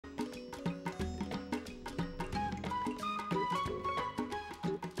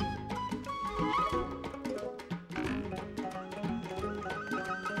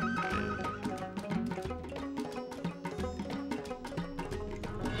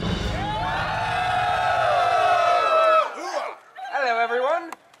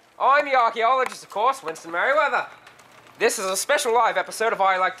I'm the archaeologist, of course, Winston Merriweather. This is a special live episode of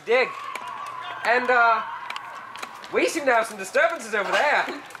I Like to Dig. And, we seem to have some disturbances over there.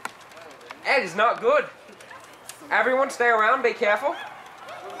 It is not good. Everyone stay around, be careful.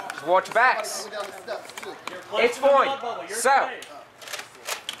 Just watch your backs. It's fine. So,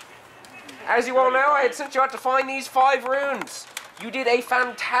 as you all know, I had sent you out to find these 5 runes. You did a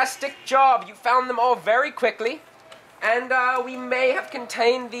fantastic job. You found them all very quickly. And we may have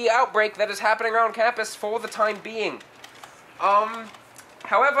contained the outbreak that is happening around campus for the time being.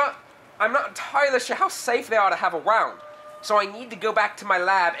 However, I'm not entirely sure how safe they are to have around. So I need to go back to my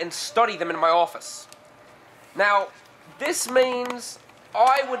lab and study them in my office. Now, this means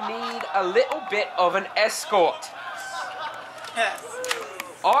I would need a little bit of an escort.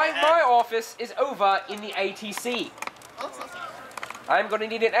 My office is over in the ATC. I'm going to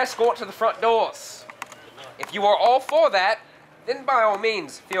need an escort to the front doors. If you are all for that, then by all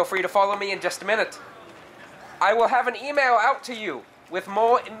means, feel free to follow me in just a minute. I will have an email out to you with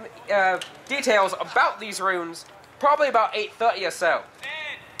more details about these runes, probably about 8:30 or so.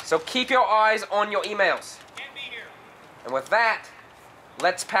 So keep your eyes on your emails. And with that,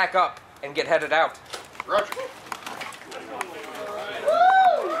 let's pack up and get headed out. Roger.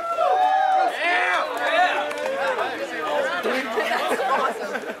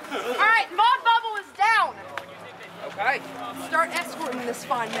 Alright, mod bubble is down. Okay. Start escorting this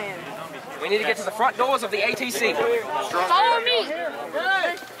fine man. We need to get to the front doors of the ATC. Follow me.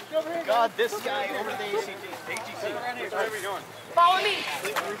 God, this guy over the ATC. Where are we going? Follow me.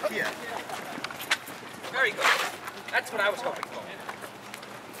 Yeah. Very good. That's what I was hoping for.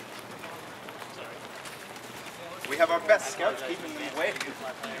 We have our best scouts keeping the way,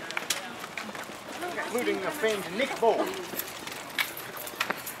 including the famed Nick Bowl.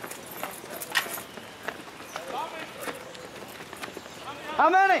 How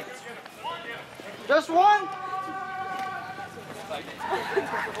many? Just one?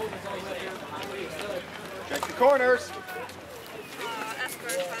 Check the corners.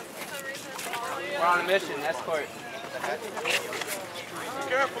 We're on a mission, Escort. Be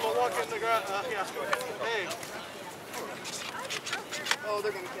careful to walk in the Escort. Hey. Oh,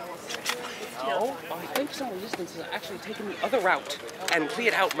 they're gonna kill us. No, I think some resistance has actually taken the other route and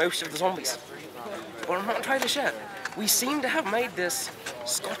cleared out most of the zombies. But I'm not entirely sure. We seem to have made this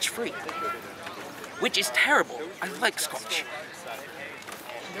scotch-free, which is terrible. I like scotch.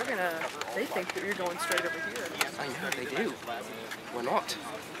 They think that you're going straight over here. I know they do. We're not.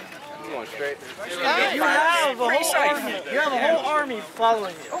 I'm going straight. You have a whole army. You have a whole army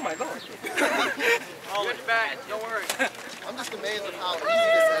following you. Oh my lord. Good bad. Don't worry. I'm just amazed at how easy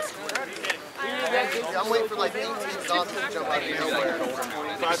this escort is. I'm waiting for like 18 zombies to jump out of nowhere.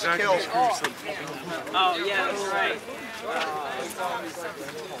 5 kills. Oh yeah, that's right.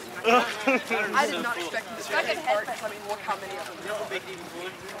 I did not expect this. If I could headbutt, I mean, look how many of them. You know what big even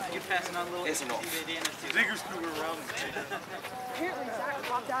balloon? You're passing on a little. It's enough. Ziggers flew around. Apparently, Zach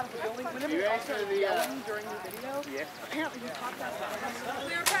popped out of the building. Whenever you all started yelling during the video, apparently he popped out of the building.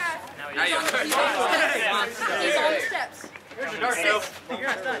 Clear path. Now you're He's on the steps. Here's your dark self. You're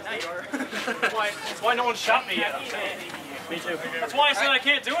not done. Now you are. That's why no one shot me yet. Me too. That's why I said I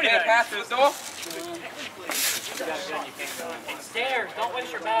can't do anything. Can't pass through the door? Stairs. Don't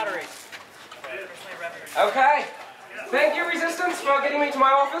waste your batteries. Okay. Thank you, Resistance, for getting me to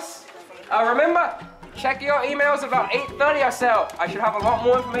my office. Remember, check your emails about 8:30 or so. I should have a lot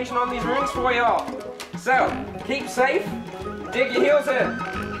more information on these runes for y'all. So, keep safe. Dig your heels in.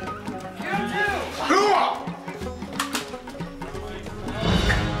 You too.